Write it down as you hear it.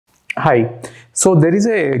Hi. So there is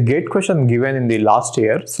a gate question given in the last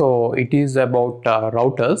year. So it is about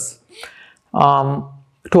routers.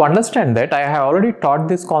 To understand that, I have already taught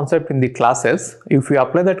this concept in the classes. If you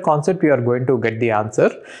apply that concept, you are going to get the answer.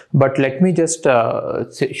 But let me just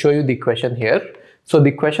show you the question here. So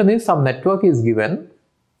the question is, some network is given,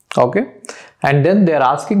 okay, and then they are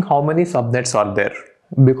asking how many subnets are there.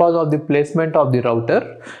 Because of the placement of the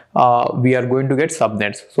router, we are going to get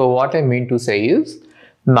subnets. So what I mean to say is,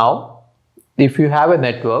 now if you have a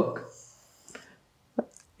network,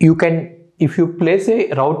 if you place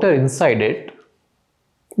a router inside it,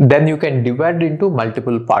 then you can divide into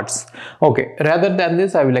multiple parts. Okay, rather than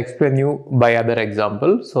this, I will explain you by other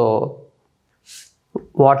example. So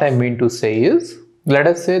what I mean to say is, let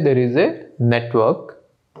us say there is a network.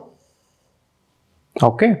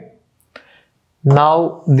 Okay,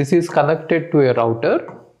 now this is connected to a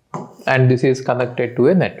router and this is connected to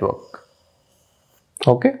a network.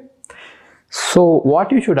 Okay, so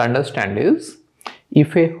what you should understand is,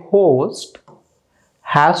 if a host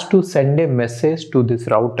has to send a message to this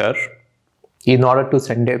router in order to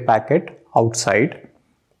send a packet outside,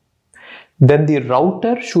 then the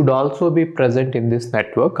router should also be present in this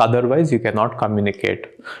network, otherwise you cannot communicate.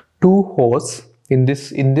 Two hosts, in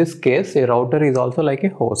this case a router is also like a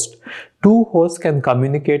host. Two hosts can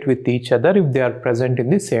communicate with each other if they are present in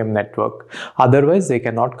the same network, otherwise they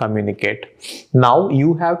cannot communicate. Now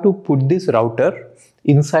you have to put this router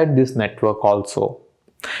inside this network also.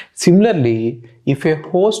 Similarly, if a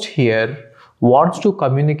host here wants to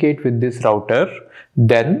communicate with this router,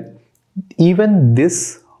 then even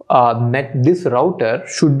this router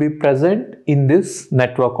should be present in this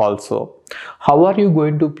network also. How are you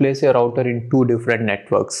going to place a router in two different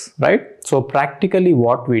networks, right? So practically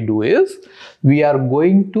what we do is, we are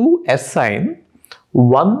going to assign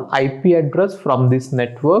one IP address from this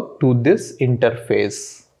network to this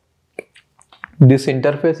interface. This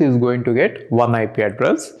interface is going to get one IP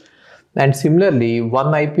address, and similarly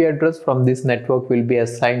one IP address from this network will be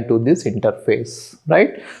assigned to this interface,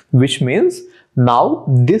 right? Which means now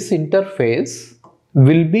this interface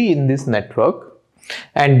will be in this network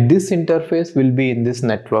and this interface will be in this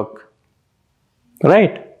network,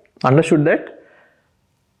 right? Understood that?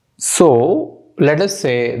 So let us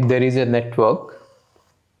say there is a network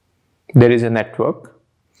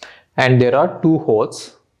and there are two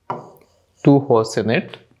hosts in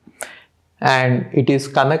it, and it is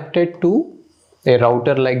connected to a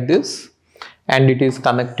router like this and it is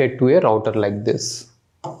connected to a router like this.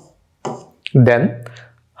 Then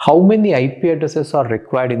how many IP addresses are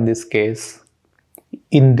required in this case?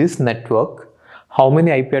 In this network, how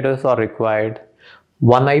many IP addresses are required?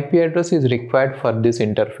 One IP address is required for this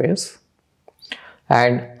interface,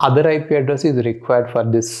 and other IP address is required for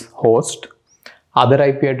this host. Other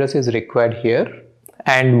IP address is required here,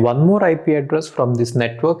 and one more IP address from this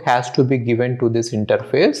network has to be given to this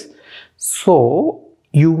interface. So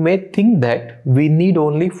you may think that we need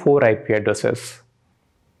only 4 IP addresses.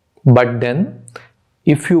 But then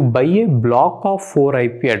if you buy a block of 4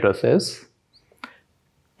 IP addresses,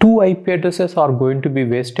 2 IP addresses are going to be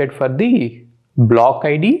wasted for the block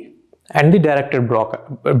ID and the directed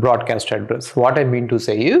broadcast address. What I mean to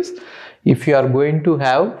say is, if you are going to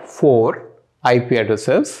have 4 IP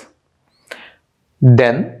addresses,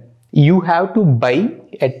 then you have to buy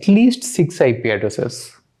at least 6 IP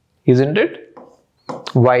addresses, isn't it?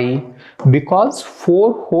 Why? Because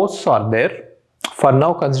 4 hosts are there. For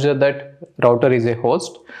now, consider that router is a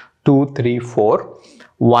host. 2, 3, 4.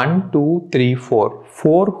 1, 2, 3, 4.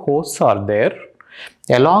 4 hosts are there.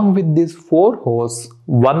 Along with these 4 hosts,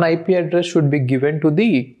 one IP address should be given to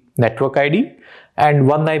the network ID and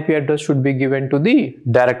one IP address should be given to the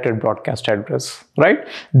directed broadcast address, right?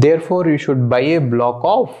 Therefore, you should buy a block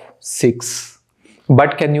of 6.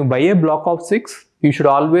 But can you buy a block of 6? You should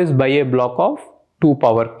always buy a block of 2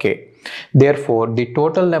 power k. Therefore, the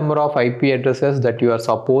total number of IP addresses that you are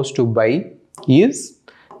supposed to buy is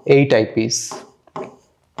 8 IPs,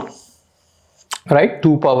 right?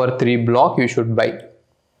 2 power 3 block you should buy.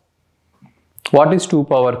 What is 2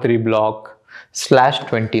 power 3 block?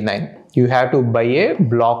 /29. You have to buy a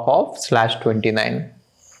block of /29.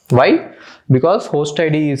 Why? Because host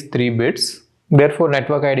ID is 3 bits. Therefore,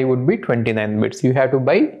 network ID would be 29 bits. You have to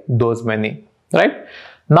buy those many, right?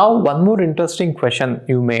 Now, one more interesting question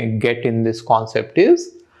you may get in this concept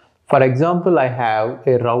is, for example, I have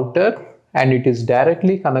a router and it is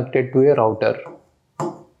directly connected to a router.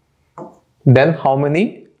 Then how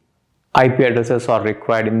many IP addresses are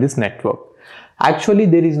required in this network? Actually,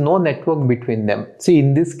 there is no network between them. See,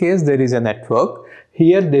 in this case, there is a network.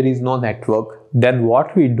 Here, there is no network. then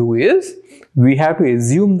what we do is we have to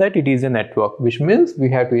assume that it is a network, which means we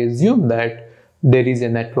have to assume that there is a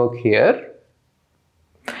network here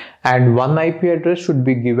and one IP address should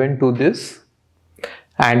be given to this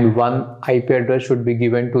and one IP address should be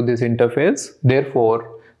given to this interface.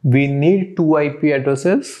 Therefore, we need two IP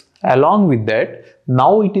addresses. Along with that,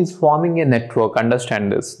 now it is forming a network.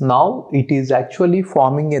 Understand this. Now it is actually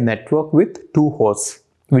forming a network with two hosts,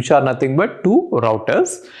 which are nothing but two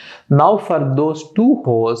routers. Now for those two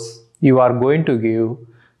hosts, you are going to give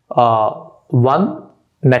one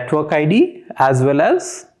network ID as well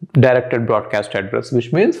as directed broadcast address,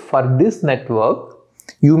 which means for this network,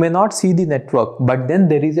 you may not see the network, but then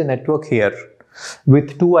there is a network here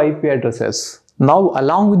with two IP addresses. Now,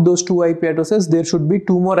 along with those two IP addresses, there should be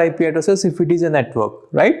two more IP addresses if it is a network,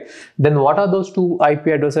 right? Then what are those two IP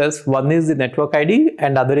addresses? One is the network ID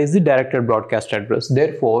and other is the directed broadcast address.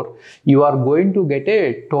 Therefore, you are going to get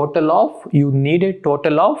a total of, you need a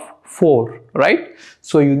total of 4, right?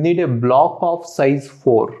 So you need a block of size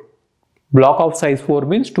 4. Block of size 4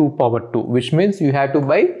 means 2 power 2, which means you have to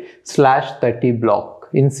buy /30 block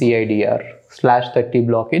in CIDR, /30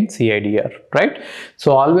 block in CIDR, right?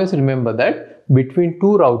 So always remember that between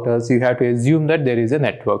two routers, you have to assume that there is a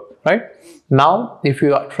network, right? Now, if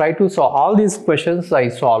you try to solve all these questions, I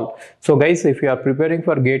solve. So guys, if you are preparing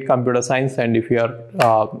for GATE Computer Science and if you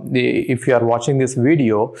are watching this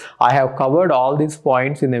video, I have covered all these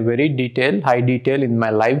points in a very high detail in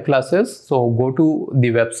my live classes. So go to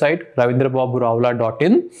the website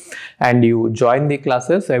ravindrababuravula.in and you join the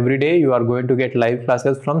classes. Every day you are going to get live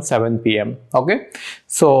classes from 7 p.m. Okay.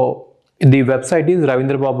 So the website is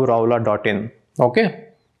ravindrababuravula.in. Okay.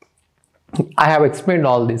 I have explained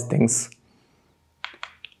all these things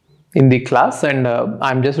in the class and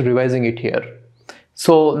I'm just revising it here.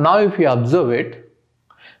 So now if you observe it,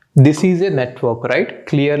 this is a network, right?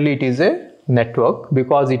 Clearly it is a network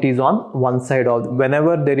because it is on one side of,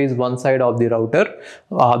 whenever there is one side of the router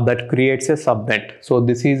that creates a subnet. So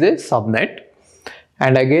this is a subnet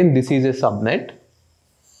and again this is a subnet.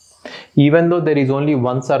 Even though there is only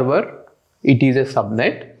one server, it is a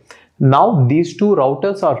subnet. Now these two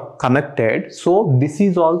routers are connected, so this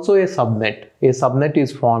is also a subnet. A subnet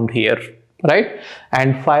is formed here, right?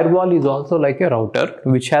 And firewall is also like a router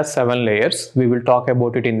which has 7 layers. We will talk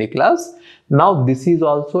about it in the class. Now this is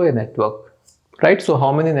also a network, right? So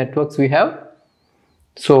how many networks we have?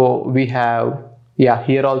 So we have, yeah,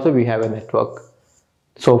 here also we have a network.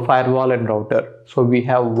 So firewall and router. So we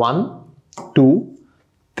have 1, 2,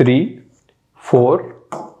 3, 4,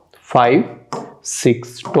 5,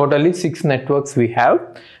 6, totally 6 networks we have,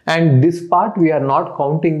 and this part we are not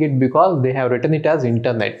counting it because they have written it as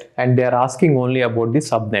internet and they are asking only about the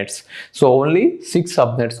subnets. So only 6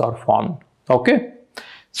 subnets are formed. Okay.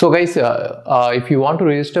 So guys, if you want to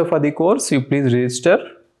register for the course, you please register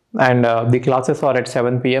and the classes are at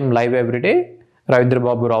 7 p.m. live every day,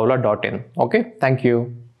 ravindrababuravula.in. Okay. Thank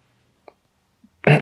you.